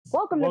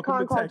Welcome to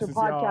Con to Culture Texas,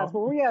 Podcast,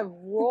 y'all. where we have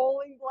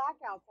rolling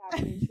blackouts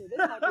happening. So this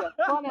might be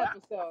a fun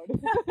episode.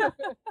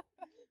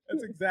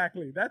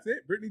 That's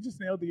it. Brittany just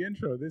nailed the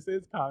intro. This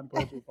is Con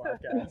Culture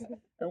Podcast,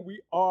 and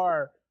we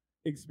are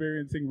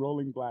experiencing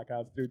rolling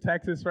blackouts through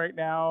Texas right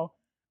now.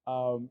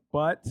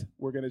 But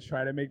we're going to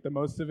try to make the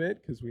most of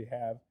it because we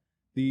have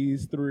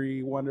these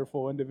three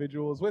wonderful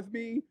individuals with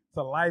me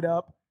to light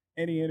up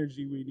any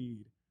energy we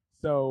need.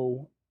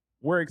 So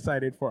we're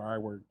excited for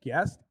our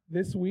guest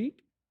this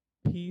week,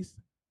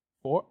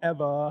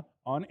 Peace4evr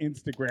on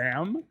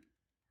Instagram.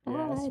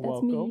 Hi, Yes, that's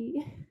welcome.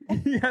 me.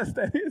 Yes,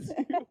 that is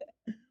you.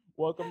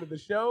 Welcome to the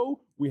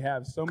show. We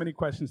have so many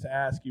questions to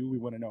ask you. We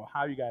want to know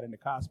how you got into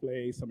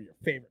cosplay, some of your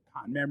favorite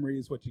con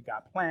memories, what you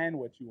got planned,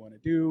 what you want to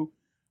do.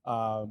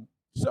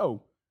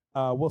 So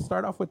we'll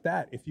start off with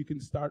that. If you can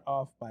start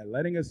off by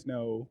letting us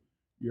know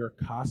your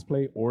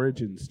cosplay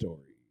origin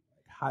story.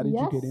 Like, how did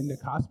you get into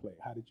cosplay?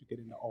 How did you get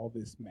into all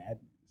this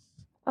madness?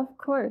 Of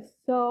course.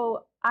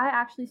 So I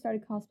actually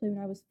started cosplay when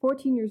I was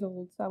 14 years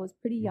old, so I was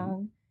pretty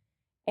young.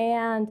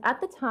 And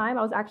at the time,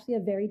 I was actually a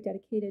very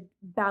dedicated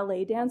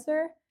ballet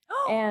dancer.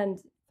 And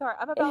sorry,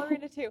 I'm a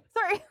ballerina too.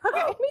 Sorry.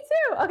 Okay. Me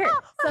too. Okay.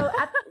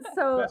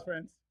 So Best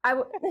friends.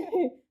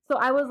 So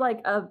I was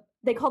like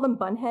they call them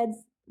bunheads.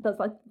 That's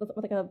like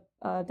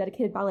a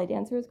dedicated ballet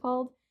dancer is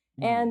called.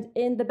 And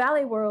in the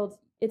ballet world,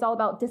 it's all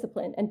about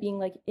discipline and being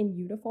like in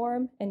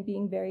uniform and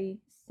being very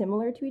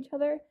similar to each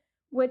other,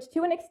 which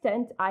to an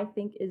extent I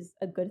think is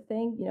a good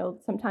thing. You know,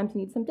 sometimes you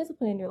need some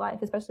discipline in your life,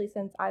 especially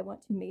since I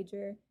want to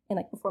major in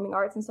like performing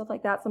arts and stuff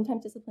like that.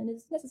 Sometimes discipline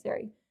is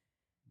necessary.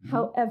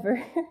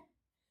 However,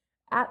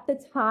 at the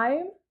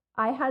time,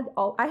 I had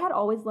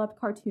always loved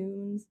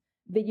cartoons,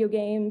 video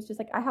games, just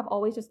like I have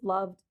always just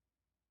loved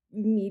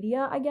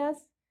media, I guess.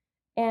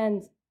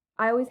 And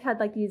I always had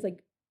like these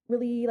like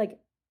really like,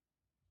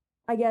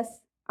 I guess,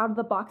 out of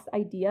the box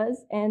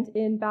ideas. And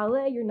in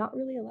ballet, you're not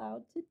really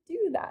allowed to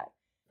do that.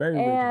 Very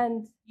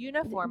and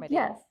uniformity.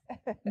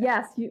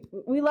 Yes,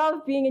 we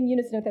love being in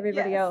unison with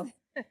everybody else.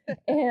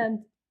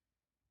 And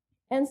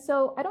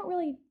so I don't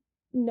really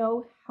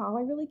know how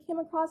I really came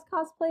across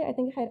cosplay. I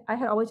think I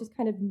had always just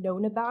kind of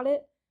known about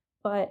it,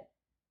 but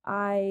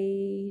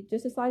I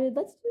just decided,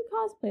 let's do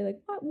cosplay.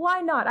 Like, why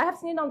not? I have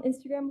seen it on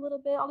Instagram a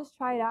little bit. I'll just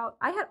try it out.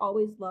 I had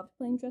always loved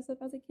playing dress up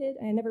as a kid,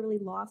 and I never really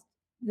lost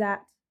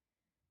that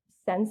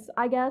sense,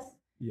 I guess.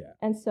 Yeah.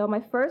 And so my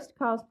first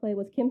cosplay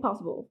was Kim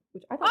Possible,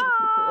 which I thought was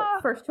pretty cool.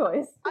 Like, first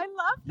choice. I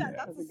love that.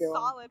 Yeah. That's a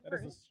solid That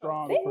first is a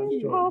strong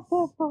choice.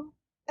 first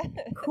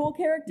choice. Cool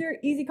character,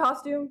 easy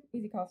costume.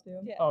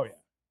 Yes. Oh, yeah.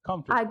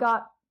 Comfortable. I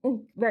got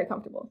very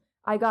comfortable.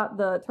 I got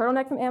the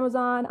turtleneck from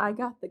Amazon. I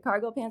got the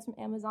cargo pants from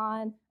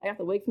Amazon. I got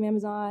the wig from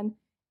Amazon,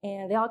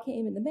 and they all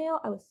came in the mail.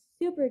 I was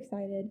super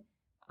excited.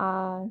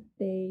 I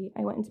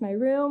went into my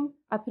room.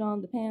 I put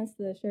on the pants,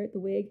 the shirt, the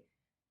wig.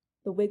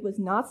 The wig was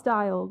not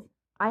styled.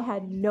 I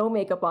had no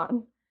makeup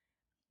on,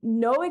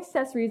 no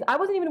accessories. I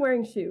wasn't even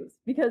wearing shoes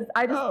because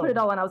I just put it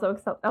all on. I was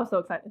so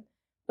excited.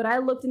 But I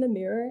looked in the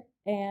mirror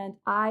and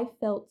I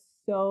felt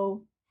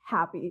so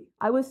happy.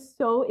 I was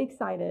so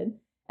excited.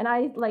 And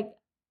I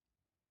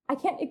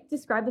can't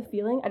describe the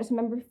feeling. I just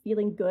remember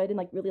feeling good and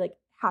like really like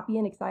happy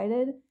and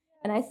excited.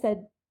 And I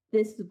said,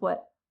 this is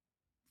what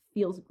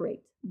feels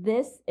great.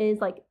 This is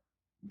like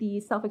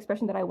the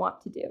self-expression that I want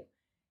to do.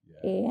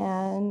 Yes.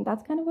 And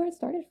that's kind of where it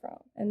started from.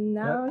 And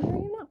now here I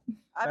am now.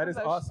 That is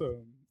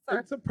awesome.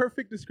 Sorry. It's a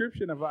perfect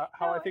description of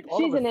how I think all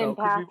She's of us an felt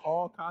because empath. we've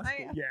all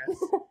cosplayed.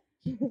 Yes.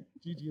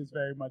 Gigi is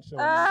very much so.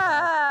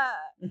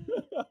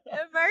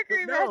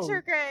 Mercury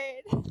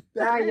retrograde.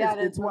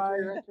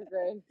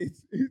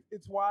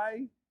 It's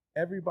why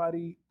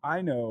everybody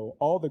I know,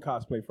 all the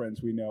cosplay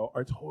friends we know,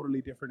 are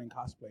totally different in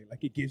cosplay.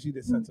 Like, it gives you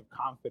this sense of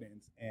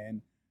confidence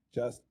and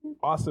just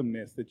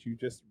awesomeness that you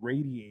just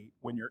radiate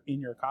when you're in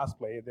your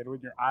cosplay, and then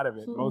when you're out of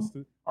it, most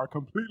are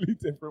completely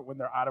different when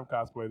they're out of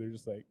cosplay. They're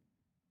just like,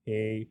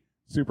 hey,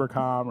 super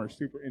calm or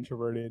super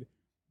introverted.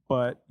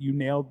 But you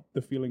nailed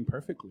the feeling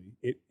perfectly.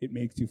 It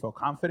makes you feel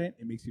confident.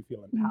 It makes you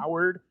feel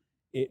empowered.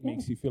 It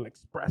makes you feel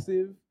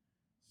expressive.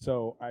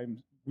 So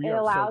we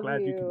are so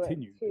glad you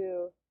continued.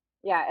 It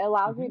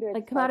allows you to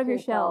like come out of your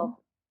shell.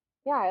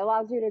 Yeah, it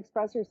allows you to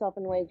express yourself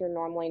in ways you're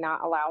normally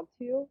not allowed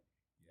to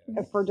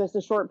for just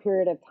a short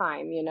period of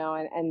time, you know.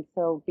 And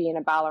so being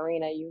a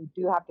ballerina, you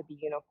do have to be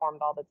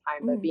uniformed all the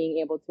time, but being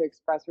able to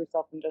express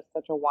yourself in just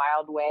such a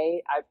wild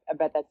way, I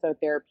bet that's so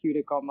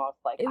therapeutic almost.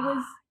 Like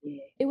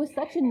it was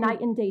such a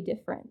night and day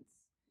difference.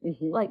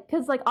 Like,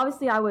 because like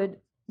obviously I would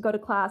go to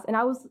class and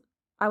I would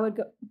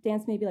go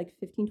dance maybe like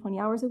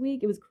 15-20 hours a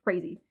week. It was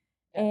crazy.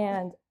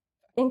 And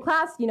in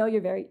class, you know,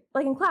 you're very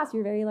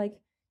like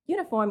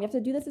uniform. You have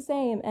to do this the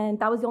same. And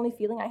that was the only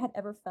feeling I had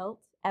ever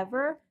felt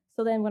ever.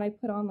 So then when I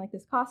put on like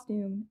this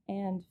costume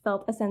and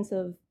felt a sense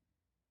of,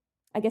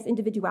 I guess,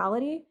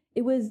 individuality,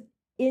 it was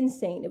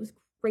insane. It was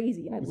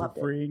crazy. And I loved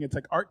it. Freeing. It's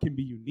like art can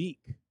be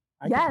unique.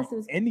 It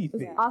was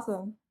anything. It was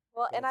awesome.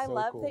 Well, and I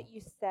love that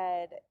you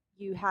said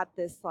you had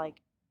this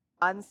like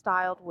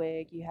unstyled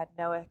wig, you had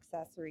no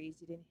accessories,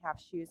 you didn't have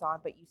shoes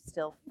on, but you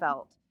still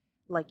felt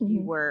like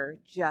you were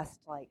just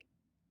like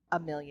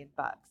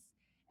 $1,000,000.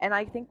 And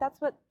I think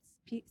that's what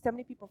so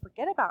many people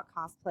forget about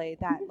cosplay,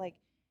 that like,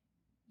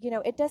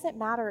 it doesn't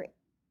matter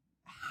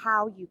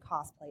how you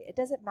cosplay. It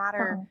doesn't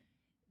matter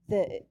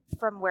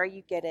from where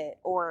you get it,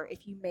 or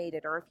if you made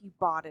it, or if you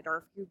bought it, or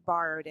if you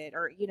borrowed it,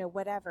 or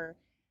whatever.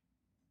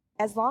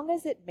 As long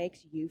as it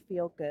makes you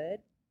feel good,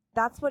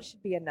 that's what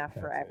should be enough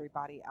for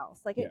everybody else.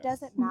 Like, it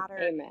doesn't matter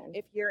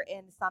if you're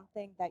in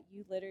something that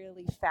you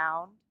literally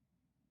found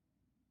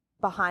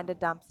behind a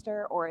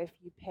dumpster, or if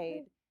you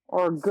paid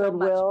or so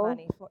Goodwill. much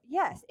money for.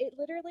 Yes, it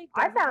literally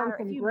I doesn't found matter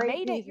some if you great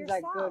made it pieces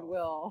yourself. at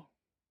Goodwill.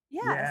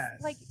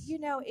 Yes, like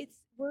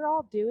we're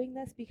all doing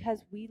this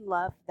because we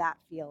love that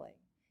feeling.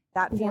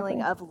 That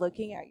feeling of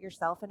looking at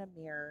yourself in a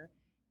mirror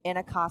in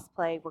a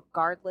cosplay,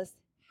 regardless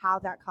how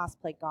that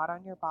cosplay got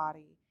on your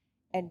body,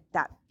 and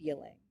that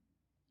feeling,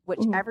 which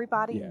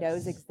everybody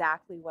knows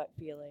exactly what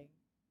feeling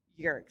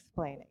you're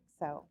explaining.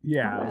 So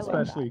yeah,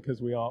 especially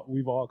because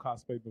we've all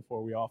cosplayed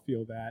before. We all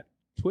feel that.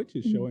 Twitch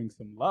is showing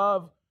some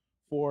love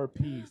for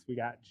Peace. We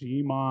got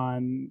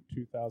Gmon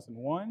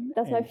 2001.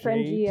 That's my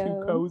friend Gio.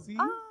 Too Cozy.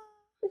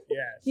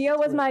 Yes. Gio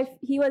was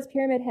he was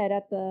Pyramid Head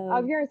at the I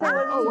was gonna say,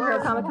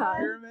 Comic-Con.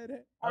 Pyramid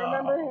Head? I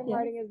remember him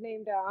writing his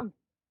name down.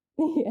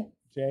 Yeah.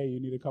 Jay,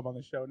 you need to come on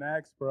the show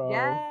next, bro.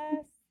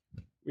 yes.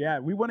 Yeah,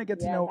 we want to get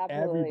to know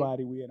absolutely.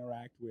 everybody we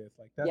interact with.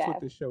 Like, that's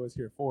what this show is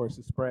here for, is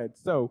to spread.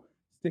 So,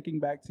 sticking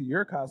back to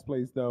your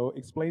cosplays, though,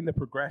 explain the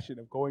progression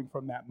of going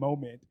from that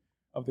moment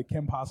of the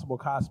Kim Possible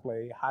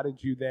cosplay. How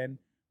did you then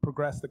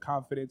progress the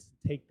confidence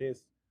to take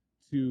this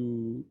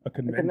to a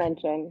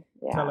convention?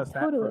 Yeah. Tell us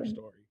that first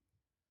story.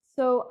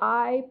 So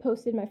I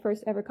posted my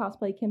first ever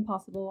cosplay, Kim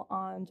Possible,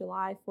 on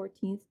July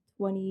 14th,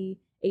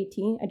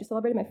 2018. I just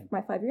celebrated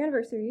my 5-year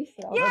anniversary.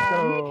 So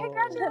Yay!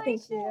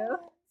 Congratulations! Thank you.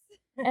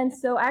 And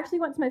so I actually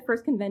went to my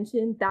first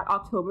convention that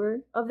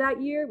October of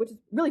that year, which is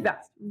really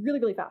fast, really,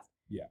 really fast.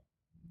 Yeah.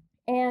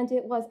 And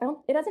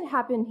it doesn't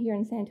happen here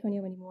in San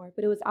Antonio anymore,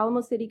 but it was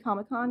Alamo City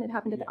Comic-Con. It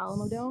happened at the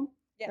Alamo Dome.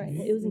 Yes. Right.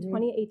 It was in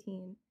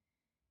 2018.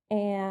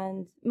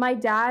 And my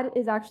dad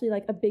is actually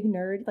like a big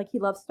nerd. Like, he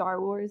loves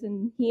Star Wars,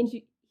 and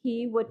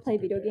he would play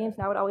video games,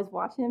 and I would always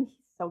watch him. He's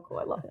so cool.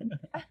 I love him.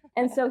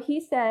 And so he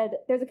said,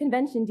 "There's a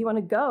convention. Do you want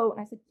to go?" And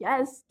I said,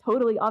 "Yes,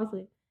 totally,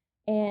 obviously."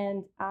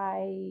 And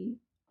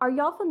are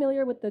y'all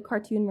familiar with the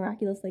cartoon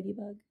Miraculous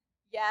Ladybug?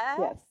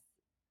 Yes.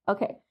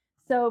 Okay.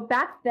 So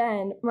back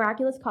then,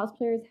 Miraculous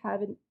cosplayers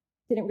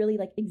didn't really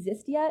like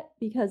exist yet,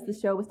 because the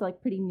show was still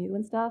like pretty new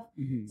and stuff.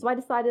 Mm-hmm. So I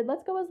decided,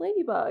 let's go as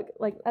Ladybug,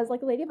 as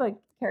a Ladybug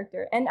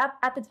character. And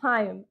at the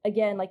time,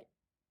 again, like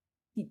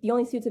the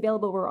only suits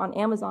available were on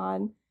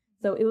Amazon.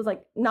 So it was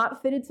like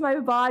not fitted to my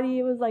body.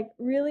 It was like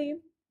really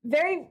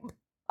very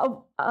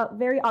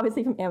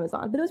obviously from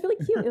Amazon, but it was really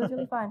cute. It was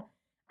really fun.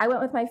 I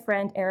went with my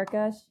friend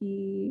Erica.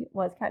 She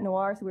was Cat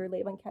Noir, so we were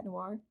Ladybug Cat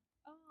Noir.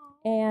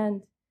 Oh.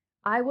 And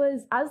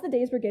as the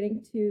days were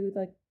getting to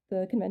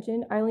the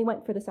convention, I only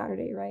went for the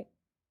Saturday, right?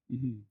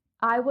 Mm-hmm.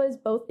 I was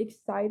both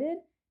excited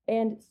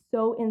and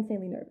so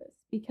insanely nervous,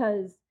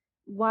 because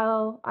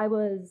while I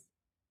was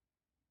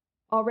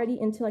already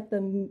into like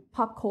the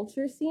pop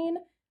culture scene,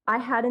 I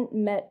hadn't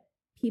met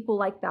people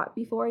like that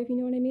before, if you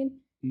know what I mean.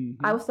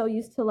 Mm-hmm. I was so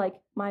used to like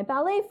my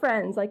ballet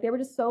friends, like they were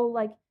just so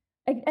like,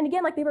 and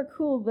again, like they were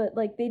cool, but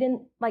like they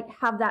didn't like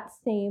have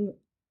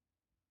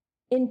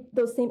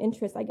those same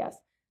interests, I guess.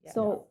 Yeah.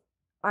 So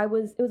it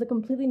was a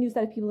completely new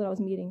set of people that I was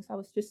meeting. So I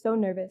was just so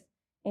nervous.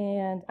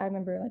 And I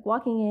remember like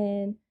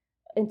walking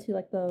into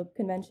like the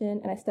convention,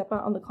 and I step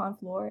out on the con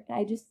floor, and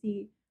I just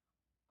see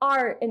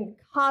art and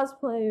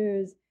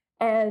cosplayers,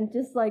 and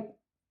just like,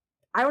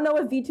 I don't know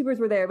if VTubers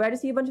were there, but I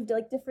just see a bunch of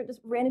like different,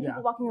 just random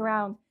people walking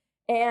around.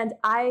 And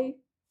I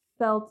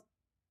felt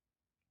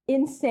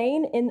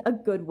insane in a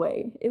good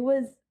way. It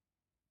was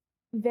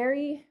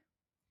very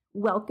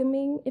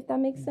welcoming, if that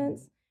makes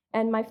sense.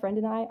 And my friend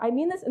and I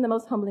mean this in the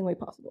most humbling way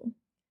possible.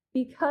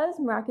 Because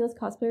Miraculous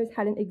cosplayers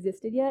hadn't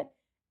existed yet,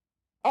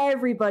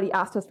 everybody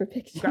asked us for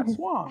pictures. You got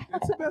swamped.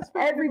 It's the best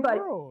feeling in the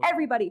world.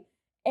 Everybody.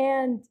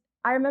 And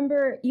I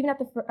remember even at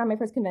my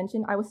first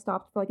convention, I was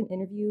stopped for like an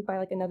interview by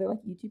like another like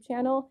YouTube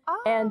channel.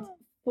 Oh. And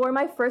for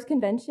my first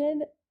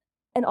convention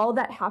and all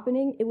that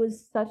happening, it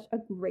was such a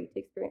great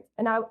experience.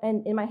 And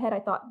in my head, I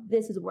thought,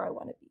 this is where I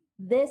want to be.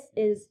 This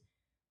is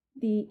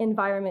the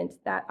environment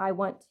that I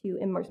want to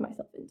immerse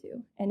myself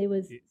into. And it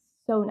was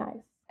so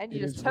nice. And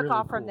you just took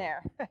off from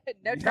there.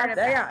 No turning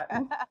Yeah.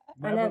 back.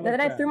 And then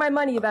I threw my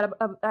money at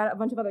a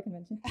bunch of other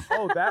conventions.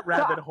 Oh, that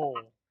rabbit hole.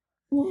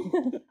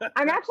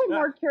 I'm actually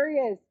more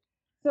curious.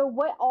 So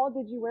what all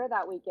did you wear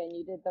that weekend?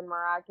 You did the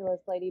Miraculous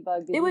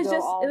Ladybug. It was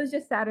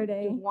just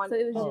Saturday. Just one, so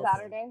it was just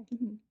Saturday?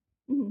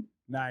 Mm-hmm. Mm-hmm.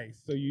 Nice.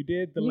 So you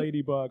did the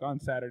Ladybug on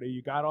Saturday.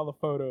 You got all the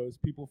photos,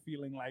 people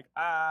feeling like,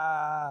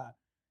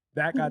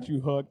 that got you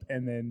hooked,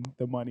 and then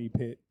the money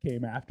pit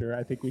came after.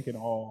 I think we can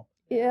all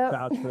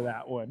vouch for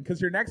that one.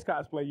 Because your next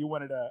cosplay, you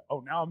wanted to,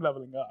 now I'm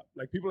leveling up.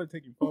 Like, people are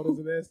taking photos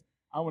of this.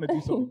 I want to do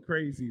something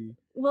crazy.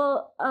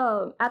 Well,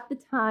 at the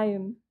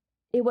time,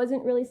 it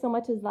wasn't really so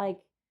much as like,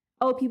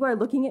 oh, people are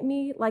looking at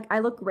me like I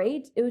look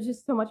great. It was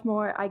just so much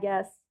more, I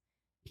guess,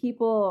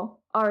 people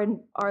are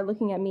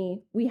looking at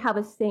me. We have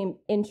a same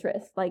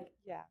interest. Like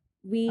Yeah.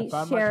 we I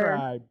found my share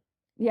tribe.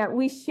 yeah,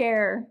 we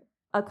share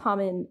a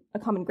common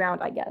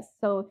ground, I guess.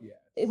 So Yes.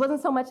 it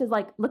wasn't so much as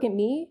like look at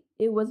me.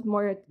 It was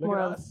more Look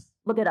at of us.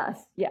 look at us.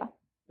 Yeah.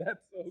 That's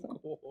so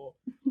cool.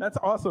 That's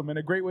awesome and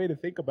a great way to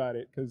think about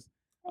it because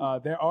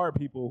there are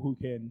people who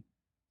can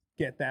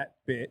get that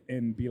bit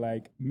and be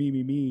like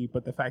me,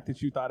 but the fact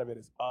that you thought of it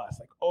as us,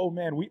 like, oh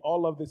man, we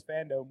all love this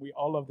fandom, we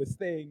all love this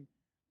thing.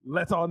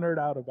 Let's all nerd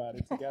out about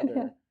it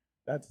together.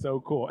 That's so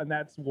cool, and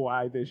that's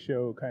why this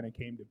show kind of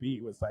came to be.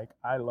 It was like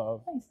I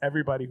love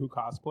everybody who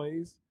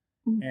cosplays,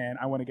 and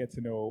I want to get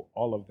to know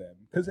all of them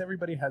because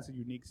everybody has a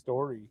unique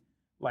story.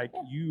 Like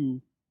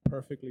you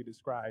perfectly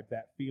described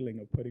that feeling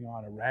of putting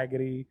on a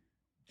raggedy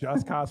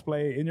just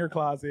cosplay in your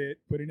closet,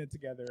 putting it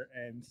together,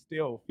 and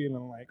still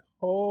feeling like,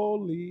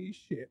 holy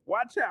shit,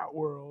 watch out,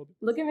 world.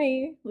 Look at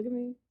me. Look at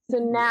me. So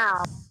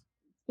now,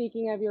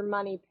 speaking of your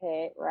money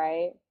pit,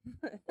 right?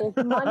 If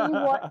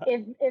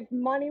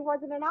money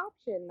wasn't an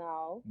option,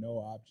 though, no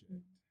option.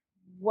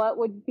 What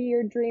would be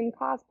your dream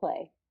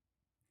cosplay?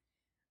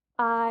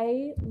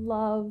 I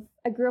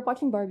grew up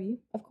watching Barbie,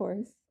 of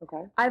course.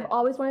 Okay. I've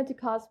always wanted to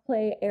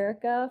cosplay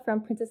Erica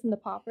from Princess and the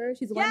Pauper.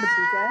 She's the one with the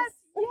blue dress.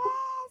 Yes.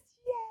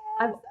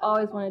 I've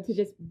always wanted to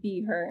just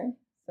be her.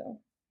 So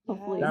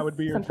hopefully That would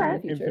be your sometime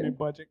in dream the future. infinite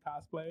budget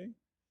cosplay?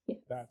 Yes.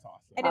 That's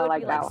awesome. And it I would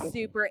like be that like one.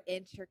 super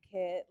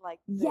intricate, like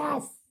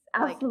Yes,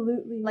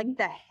 absolutely. like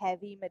the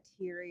heavy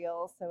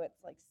material, so it's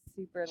like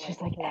super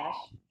She's like like, plush.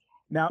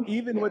 Now,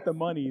 even with the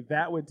money,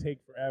 that would take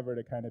forever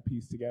to kind of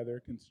piece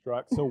together,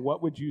 construct. So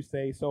what would you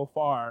say so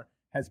far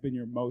has been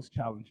your most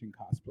challenging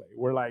cosplay?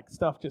 Where like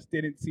stuff just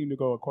didn't seem to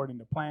go according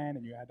to plan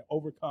and you had to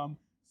overcome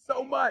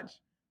so much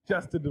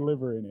just to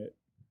deliver in it?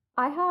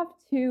 I have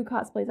 2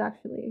 cosplays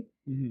actually.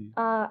 Mm-hmm.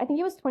 I think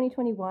it was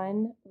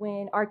 2021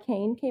 when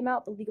Arcane came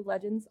out, the League of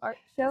Legends art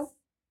show,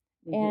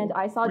 and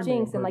I saw We may have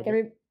Jinx and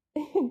heard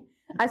like of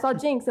I saw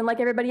Jinx and like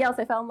everybody else,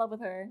 I fell in love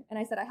with her, and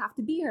I said I have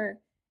to be her.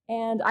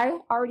 And I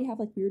already have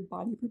like weird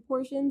body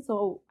proportions,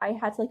 so I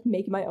had to like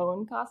make my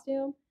own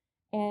costume.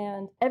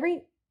 And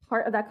every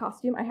part of that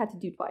costume I had to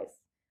do twice.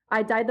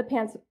 I dyed the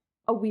pants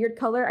a weird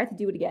color, I had to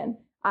do it again.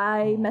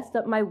 I messed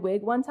up my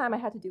wig one time, I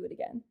had to do it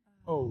again.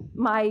 Oh.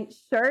 My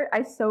shirt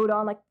I sewed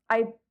on, like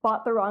I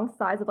bought the wrong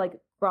size of like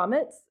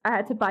grommets. I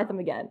had to buy them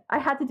again. I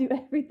had to do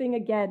everything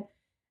again.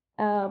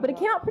 But it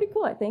came out pretty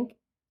cool, I think.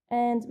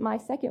 And my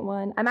second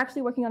one, I'm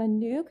actually working on a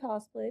new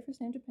cosplay for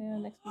San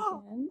Japan next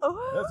weekend.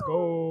 Let's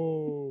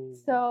go.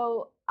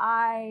 So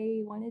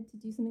I wanted to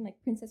do something like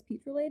Princess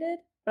Peach related,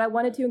 but I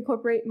wanted to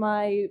incorporate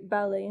my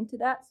ballet into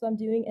that. So I'm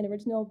doing an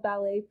original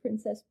ballet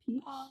Princess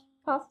Peach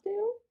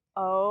costume.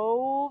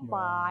 Oh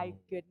my Wow.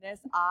 goodness,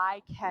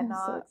 I so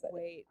cannot excited.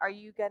 wait. Are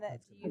you gonna?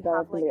 Do you That have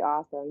was gonna like be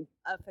awesome.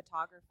 a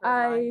photographer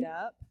lined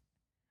up?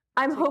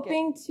 I'm to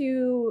hoping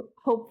to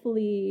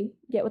hopefully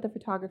get with a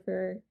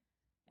photographer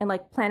and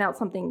like plan out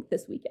something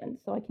this weekend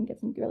so I can get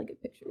some really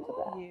good pictures of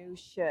that. You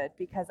should,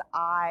 because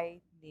I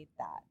need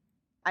that.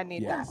 I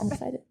need Yes. I'm that.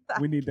 excited.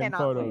 We need them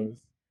Cannot wait. photos.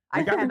 I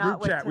We got the cannot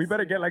group wait chat. to We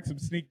better see get that. like some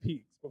sneak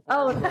peeks. Before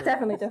Oh, we go.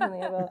 definitely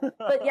I will.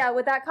 But yeah,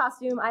 with that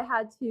costume, I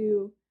had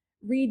to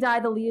re-dye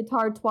the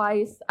leotard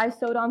twice. I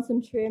sewed on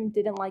some trim,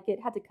 didn't like it,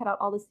 had to cut out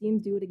all the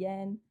seams, do it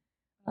again.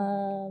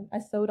 I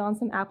sewed on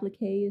some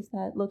appliques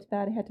that looked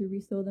bad. I had to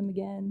re-sew them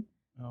again.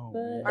 Oh, But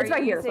man. it's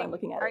right here, so I'm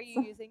looking at Are it.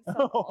 you using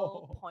some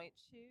old point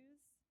shoes?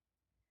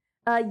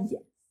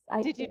 Yes.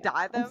 I Did you am.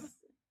 dye them?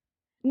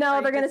 No, Or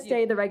you they're gonna just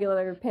stay the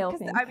regular pale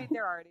Because pink. I mean,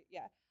 they're already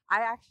I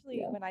actually,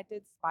 Yeah. when I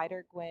did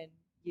Spider Gwen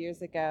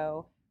years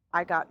ago,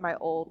 I got my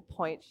old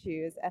point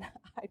shoes and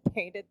I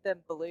painted them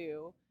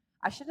blue.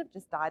 I should have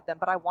just dyed them,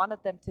 but I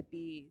wanted them to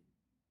be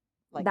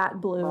like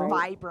that blue.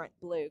 vibrant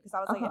blue because I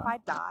was like, if I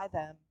dye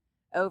them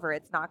over,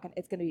 it's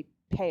gonna be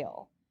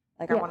pale.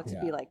 Like I Yeah. want it to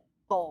Yeah. be like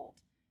bold.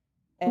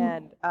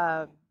 And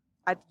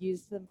I'd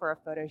used them for a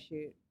photo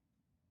shoot.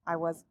 I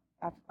was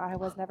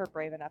never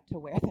brave enough to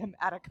wear them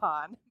at a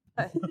con,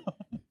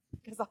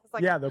 because I was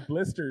like, yeah, the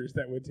blisters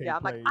that would take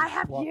I'm like, place. I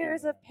have walking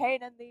years around. of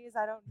pain in these.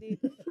 I don't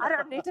need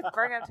to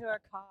bring them to a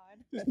con.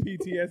 Just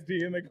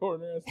PTSD in the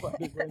corner as Spider-Man.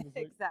 Just like,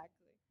 Exactly.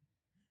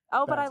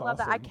 Oh, but I That's love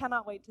that. I awesome.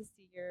 cannot wait to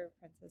see your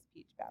Princess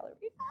Peach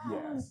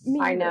ballerina. yes. Me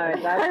I know,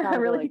 either. that sounds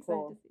I'm really really excited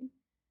cool. to see.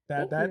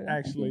 That Thank you.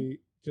 actually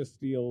just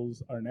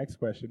steals our next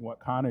question. What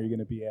con are you going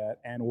to be at,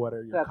 and what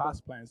are your That's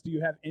cost plans? Do you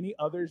have any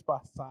others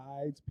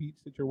besides Peach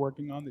that you're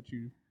working on that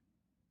you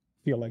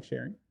feel like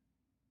sharing?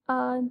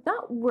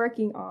 Not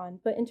working on,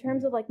 but in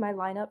terms of like my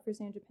lineup for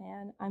San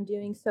Japan, I'm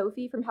doing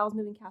Sophie from Howl's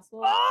Moving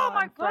Castle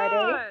on Friday.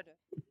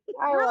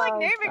 You're like love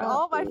naming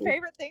all my Sophie.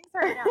 favorite things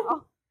right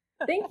now.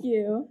 Thank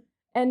you.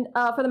 And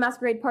for the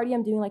masquerade party,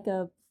 I'm doing like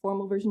a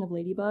formal version of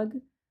Ladybug.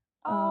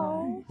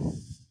 Oh.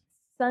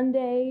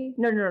 Sunday,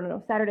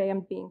 no. Saturday,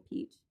 I'm being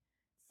Peach.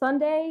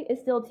 Sunday is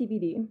still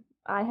TBD.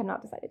 I have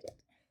not decided yet.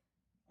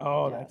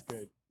 Oh, Yes. that's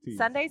good. Tease.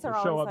 Sundays are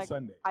So show always up like,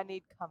 Sunday. I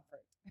need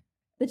comfort.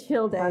 The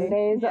chill day.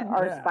 Sundays Yeah.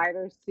 are Yeah.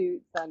 spider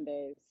suit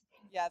Sundays.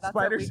 Yeah, that's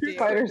Spider what we suit do.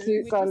 Spider Sundays. suit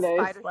We do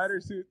Sundays.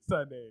 Spider suit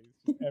Sundays.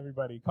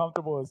 Everybody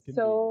comfortable as can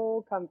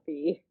So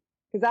comfy.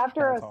 Because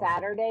after That's a awesome.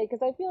 Saturday,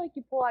 because I feel like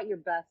you pull out your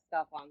best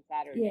stuff on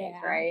Saturdays,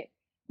 Yeah. right?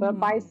 But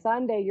by Mhm.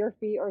 Sunday, your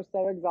feet are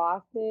so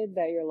exhausted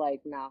that you're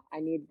like, no, I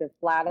need the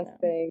flattest No.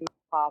 thing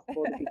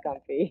possible to be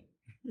comfy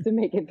to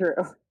make it through.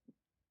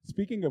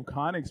 Speaking of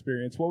con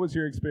experience, what was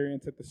your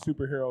experience at the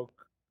superhero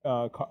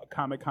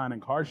Comic Con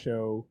and car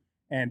show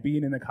and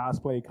being in the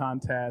cosplay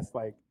contest?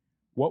 Like,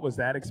 what was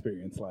that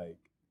experience like?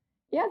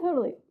 Yeah,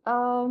 totally.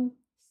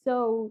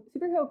 So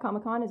Superhero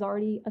Comic Con is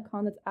already a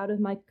con that's out of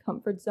my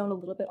comfort zone a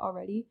little bit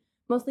already.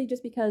 Mostly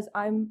just because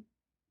I'm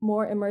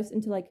more immersed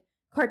into like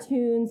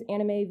cartoons,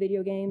 anime,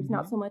 video games,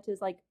 not so much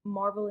as like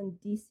Marvel and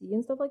DC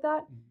and stuff like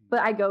that. But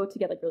I go to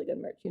get like really good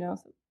merch, you know.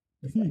 So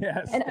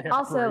Yes, And they have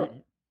also-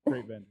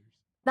 great vendors.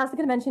 that's the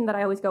convention that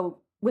I always go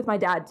with my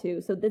dad too.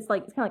 So it's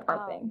like it's kind of like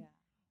our Oh, thing. yeah.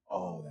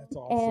 Oh, that's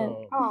And-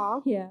 awesome.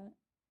 Aw. Yeah.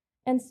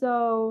 And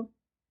so,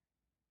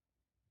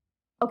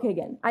 okay,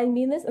 again, I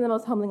mean this in the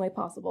most humbling way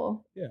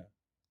possible. Yeah.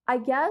 I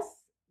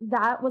guess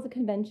that was a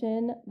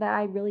convention that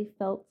I really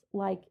felt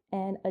like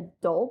an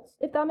adult,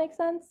 if that makes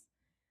sense.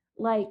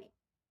 Like,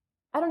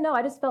 I don't know,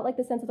 I just felt like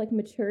the sense of like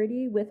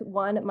maturity with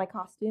one, my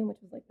costume, which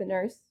was like the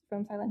nurse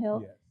from Silent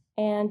Hill, Yes.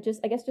 and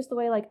just, I guess, just the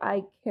way like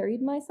I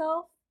carried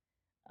myself.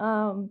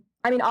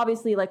 I mean,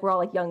 obviously, like we're all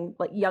like young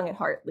at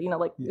heart, you know,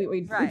 like Yeah.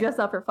 we Right. dress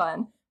up for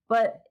fun.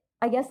 But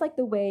I guess like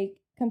the way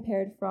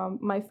compared from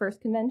my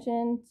first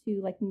convention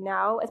to like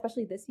now,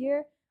 especially this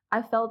year,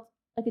 I felt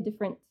like a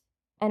different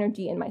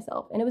energy in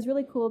myself, and it was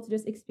really cool to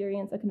just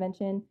experience a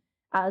convention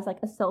as like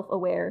a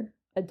self-aware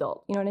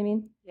adult. You know what I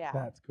mean? Yeah.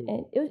 That's cool.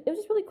 And it was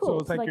just really cool. So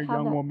it's to, like your have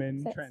young that woman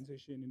sense.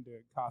 transition into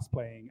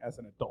cosplaying as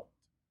an adult.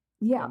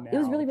 Yeah, And it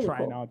was now really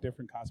trying cool. out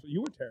different cosplay.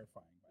 You were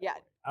terrifying. by the Yeah.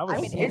 way. I was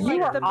I mean, so it's You like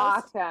were scared. the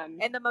most-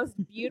 awesome. In the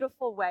most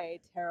beautiful way,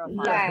 terrifying.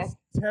 Yes.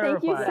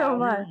 Terrifying. you so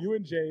much. You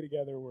and Jay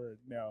together were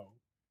no.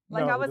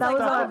 Like, no, I was the like,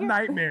 stuff oh, of you're-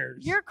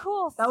 nightmares. You're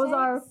cool. That was Stay-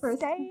 our first-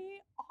 Stay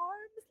arms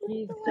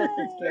He's length just a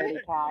away.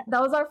 scaredy cat.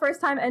 That was our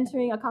first time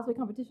entering a cosplay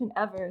competition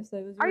ever, so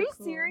it was. Are Really you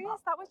cool.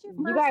 serious? That was your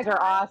first You guys are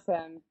time?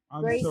 awesome.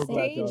 I'm Great so glad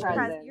Stage y'all stage did.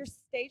 presence. your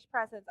stage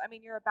presence. I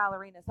mean, you're a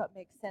ballerina, so it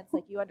makes sense.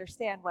 Like, you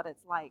understand what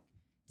it's like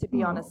to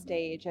be on a Oh.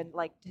 stage and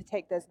like to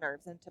take those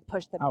nerves and to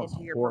push them I was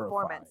into your horrified.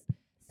 performance.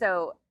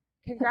 So,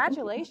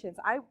 congratulations!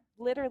 I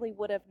literally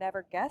would have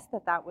never guessed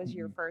that was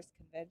your first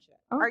convention.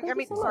 Oh, Or, thank I you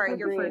mean, so much. sorry,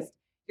 Agreed.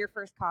 your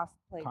first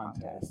cosplay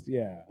Contest. contest.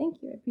 Yeah.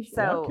 Thank you, I appreciate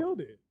So- it. Y'all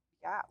killed it.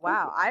 Yeah.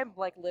 Wow. I'm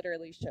like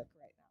literally shook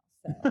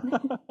right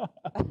now.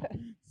 So.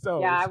 So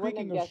Yeah, I wouldn't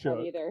speaking have of guessed that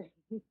shook, either.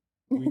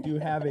 we do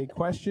have a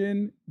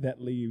question that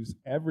leaves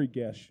every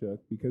guest shook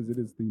because it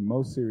is the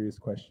most serious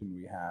question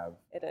we have.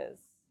 It is.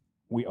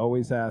 We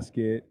always ask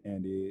it,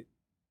 and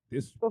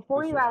this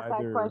Before this you will ask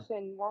that either-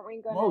 question, weren't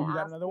we going to Oh, you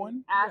got another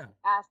one? Ask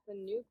the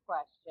new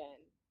question.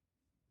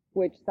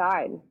 Which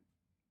side?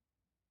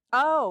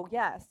 Oh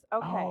yes.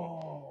 Okay.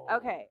 Oh.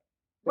 Okay.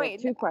 We have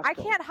Wait. two I questions.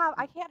 can't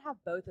have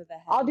both of the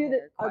I'll do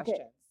the- heavier okay.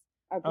 questions.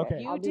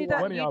 Okay. You I'll do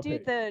one. What do the y'all do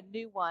pick? the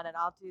new one, and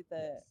I'll do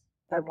the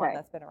one Okay.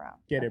 that's been around.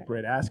 Get Okay. it,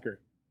 Britt. Ask her.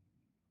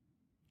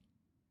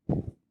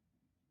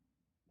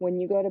 When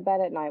you go to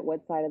bed at night,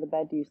 what side of the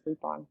bed do you sleep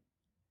on?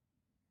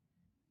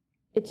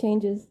 It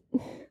changes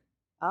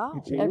Oh,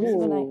 You change every it?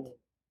 single night. Ooh.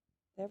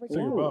 there we So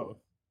go. you're both.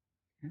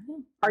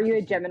 Are you a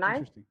Interesting, Gemini?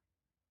 interesting.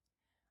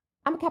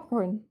 I'm a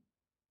Capricorn.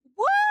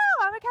 Woo!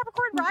 I'm a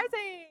Capricorn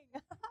rising.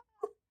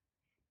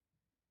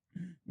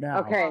 Now,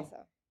 Okay. Awesome.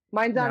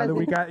 Mine's now not that as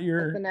we got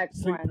your the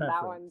next sleep one. That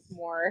preference. one's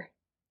more.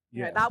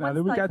 Yes. that now one's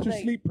that we like got your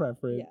the- sleep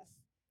preference,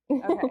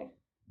 Yes. Okay.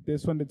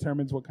 this one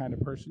determines what kind of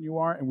person you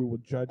are, and we will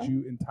judge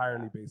you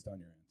entirely based on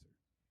your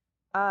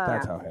answer.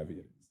 That's how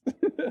heavy it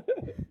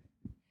is.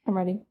 I'm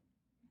ready.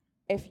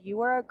 If you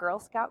were a Girl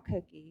Scout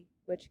cookie,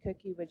 which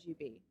cookie would you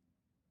be?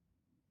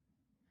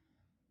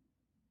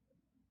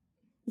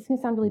 It's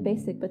gonna sound really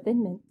basic, but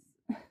Thin Mints.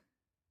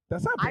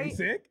 That's not I-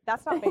 basic.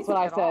 That's not That's basic what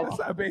I at said. all. That's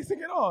not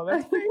basic at all.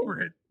 That's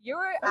favorite. You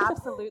were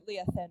absolutely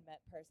a Thin Mint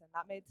person.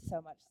 That made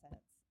so much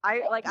sense.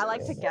 I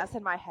like to guess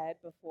in my head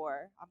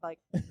before. I'm like,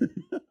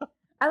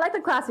 I like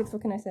the classics.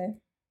 What can I say?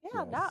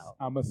 yeah, Yes. no.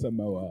 I'm a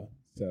Samoa,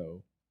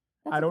 so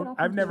That's I a good don't.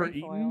 option I've too. never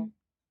Trefoil. eaten.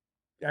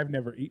 I've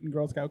never eaten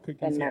Girl Scout cookies.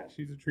 Then Yeah, no.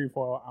 she's a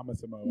trefoil. I'm a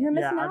Samoa. You're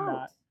missing yeah, out. I'm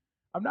not.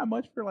 I'm not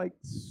much for like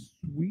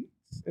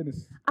sweets,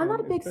 I'm not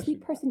a and big especially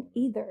sweet person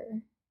either.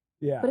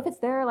 Yeah, But if it's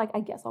there, like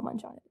I guess I'll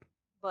munch on it.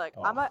 Look,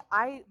 Oh.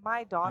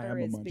 my daughter am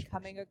a is munch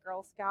becoming a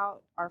Girl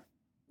Scout. Oh.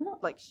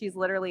 Like, she's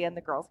literally in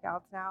the Girl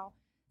Scouts now.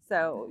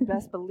 So you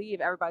best believe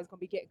everybody's gonna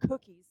be getting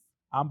cookies.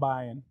 I'm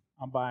buying.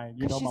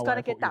 You know, She's my gonna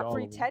wife get will eat that all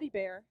free of them. teddy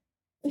bear.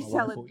 My She's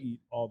wife will selling eat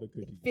all the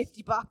cookies.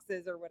 50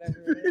 boxes or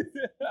whatever it is.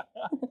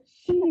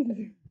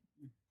 Jeez.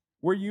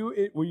 Were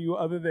you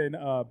other than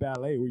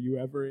ballet? Were you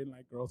ever in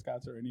like Girl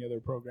Scouts or any other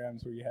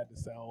programs where you had to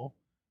sell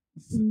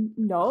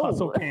No.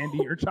 hustle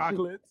candy or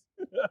chocolates?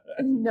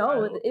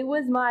 No, Child. it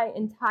was my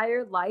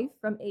entire life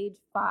from age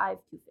 5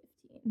 to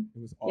 15. It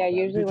was all Yeah, that.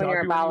 usually Did when y'all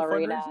you're a do any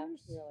ballerina, fundraisers?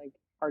 you're like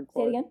hardcore.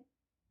 Say it again.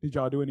 Did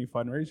y'all do any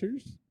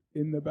fundraisers?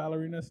 in the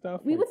ballerina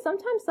stuff? We Like- would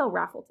sometimes sell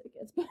raffle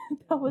tickets, but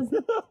that was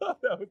that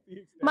was the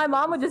extent my of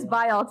mom the would just sale.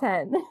 buy all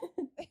 10.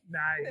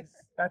 Nice.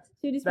 That's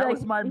She'd just be that like,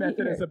 was my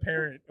method "Here." as a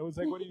parent. It was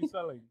like, what are you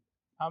selling?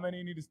 How many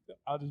you need to?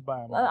 I'll just buy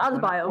them. I'll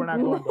just buy 'em. We're not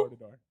going door to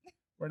door.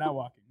 We're not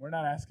walking. We're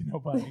not asking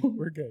nobody.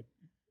 We're good.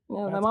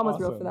 No, my That's mom was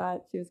real awesome. for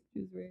that. She was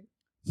weird.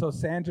 So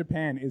San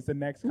Japan is the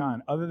next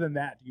con. Other than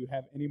that, do you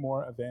have any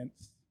more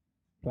events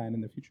planned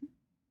in the future?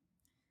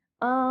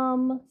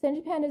 San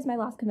Japan is my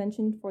last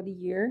convention for the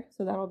year,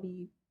 so that'll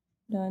be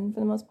done for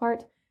the most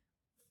part.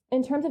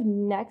 In terms of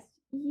next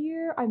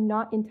year, I'm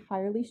not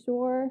entirely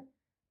sure.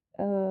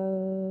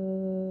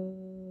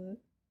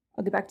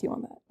 I'll get back to you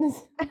on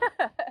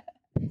that.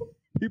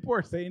 People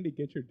are saying to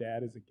get your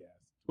dad as a guest.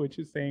 Twitch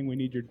is saying we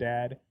need your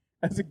dad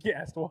as a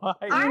guest. Why?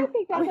 I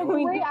think that's a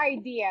mean- great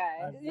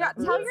idea. Yeah,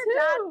 Me tell too.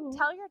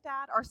 your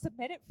dad, or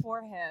submit it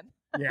for him.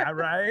 Yeah,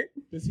 right.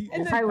 Does he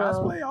And does he then- I will.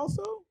 cosplay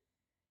also?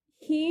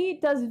 He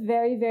does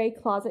very, very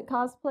closet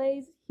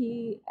cosplays.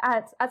 He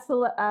at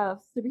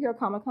Superhero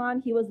Comic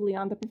Con, he was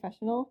Leon the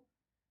Professional.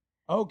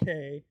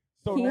 Okay.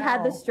 So He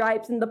had the now-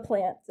 stripes and the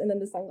plants and then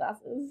the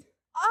sunglasses.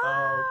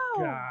 Oh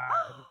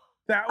God,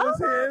 that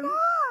was oh him. my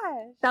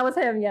gosh. That was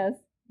him, yes.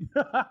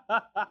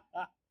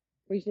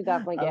 We should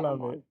definitely I get love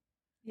him it. on.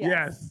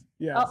 Yes,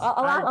 yes.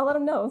 I'll let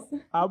him know.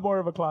 I'm more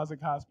of a closet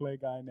cosplay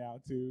guy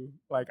now too.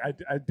 Like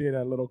I did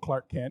a little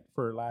Clark Kent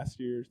for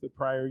the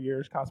prior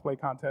year's cosplay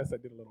contest. I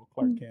did a little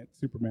Clark Kent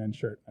Superman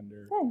shirt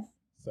under. Nice.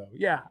 So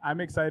yeah,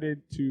 I'm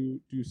excited to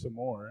do some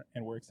more,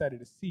 and we're excited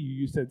to see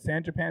you. You said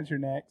San Japan's your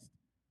next.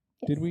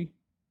 Did Yes. we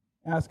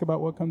ask about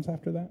what comes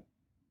after that?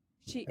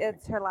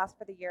 It's her last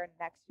for the year, and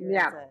next year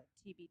Yeah. is a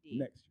TBD.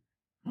 Next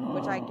year.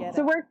 Which I get.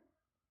 So we're.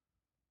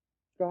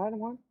 Go ahead,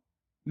 Amon.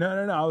 No.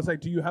 I was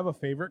like, do you have a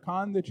favorite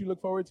con that you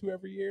look forward to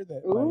every year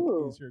that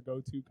Ooh. like is your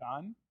go-to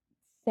con?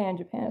 San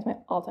Japan is my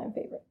all-time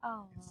favorite.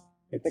 Oh.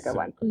 It's a good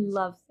one. crazy.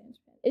 Love San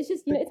Japan. It's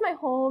just, it's my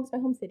home. It's my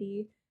home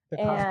city. The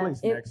and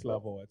cosplay's it- next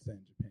level at San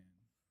Japan.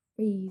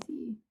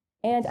 Crazy.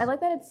 And I like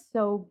that it's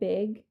so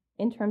big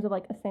in terms of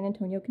like a San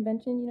Antonio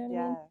convention, you know what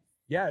I Yeah. mean?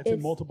 Yeah, it's in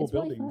It's- multiple it's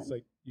really buildings. fun.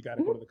 Like you got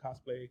to go to the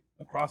cosplay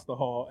across the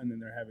hall, and then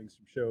they're having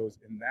some shows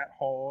in that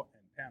hall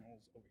and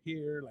panels over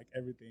here, like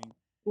everything.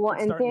 Well,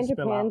 It's and starting San to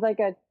spill Japan's out. like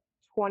a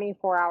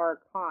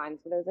 24-hour con,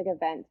 so there's like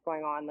events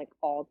going on like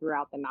all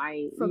throughout the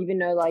night. From Even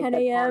though like 10 the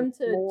a.m. con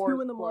to 2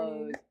 floor's in the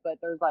morning. closed, but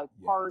there's like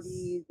Yes.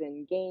 parties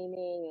and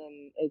gaming,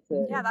 and it's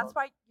a Yeah, that's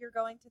why you're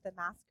going to the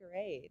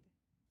masquerade.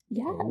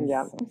 Yes.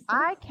 Yeah. I'm so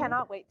I excited.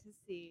 cannot wait to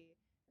see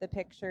the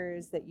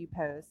pictures that you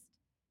post.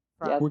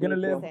 From Yes, We're gonna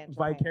me too. live San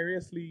Japan.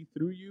 vicariously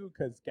through you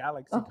because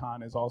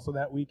GalaxyCon is also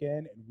that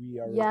weekend, and we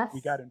Yes.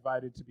 got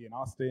invited to be in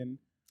Austin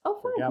Oh,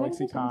 for fun.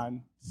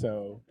 GalaxyCon.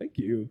 So thank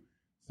you.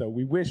 So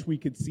we wish we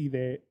could see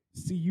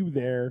you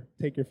there,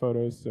 take your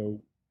photos.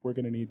 So we're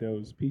gonna need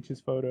those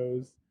Peaches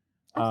photos.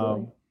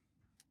 Absolutely.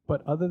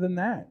 But other than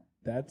that,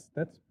 that's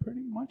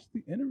pretty much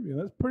the interview.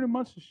 That's pretty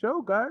much the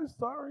show, guys.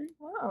 Sorry,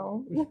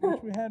 Wow.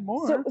 wish we had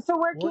more. So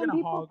where We're can gonna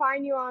people hog-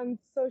 find you on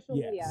social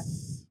media?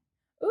 Yes.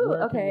 Ooh, Where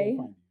can okay. they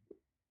find you?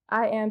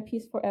 I am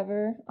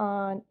Peace4evr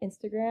on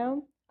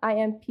Instagram. I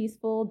am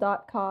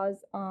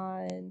peaceful.cause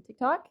on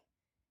TikTok.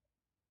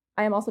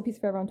 I am also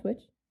Peace4evr on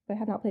Twitch. I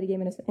have not played a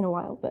game in a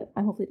while, but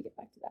I'm hopefully to get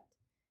back to that.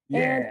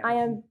 And I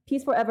am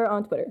Peace4evr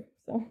on Twitter.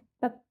 So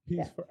that's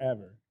Peace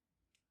forever.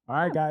 All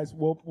right, guys.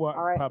 We'll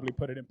right. probably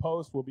put it in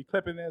post. We'll be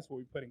clipping this. We'll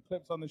be putting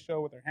clips on the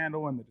show with her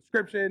handle in the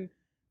description.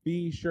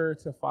 Be sure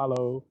to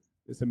follow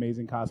this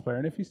amazing cosplayer.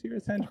 And if you see her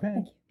at San Japan,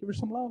 thank you. give her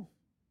some love.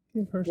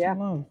 Give her Yeah. some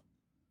love.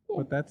 Yeah.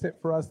 But that's it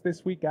for us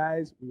this week,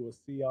 guys. We will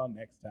see y'all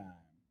next time.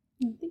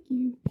 Thank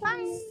you.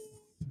 Bye.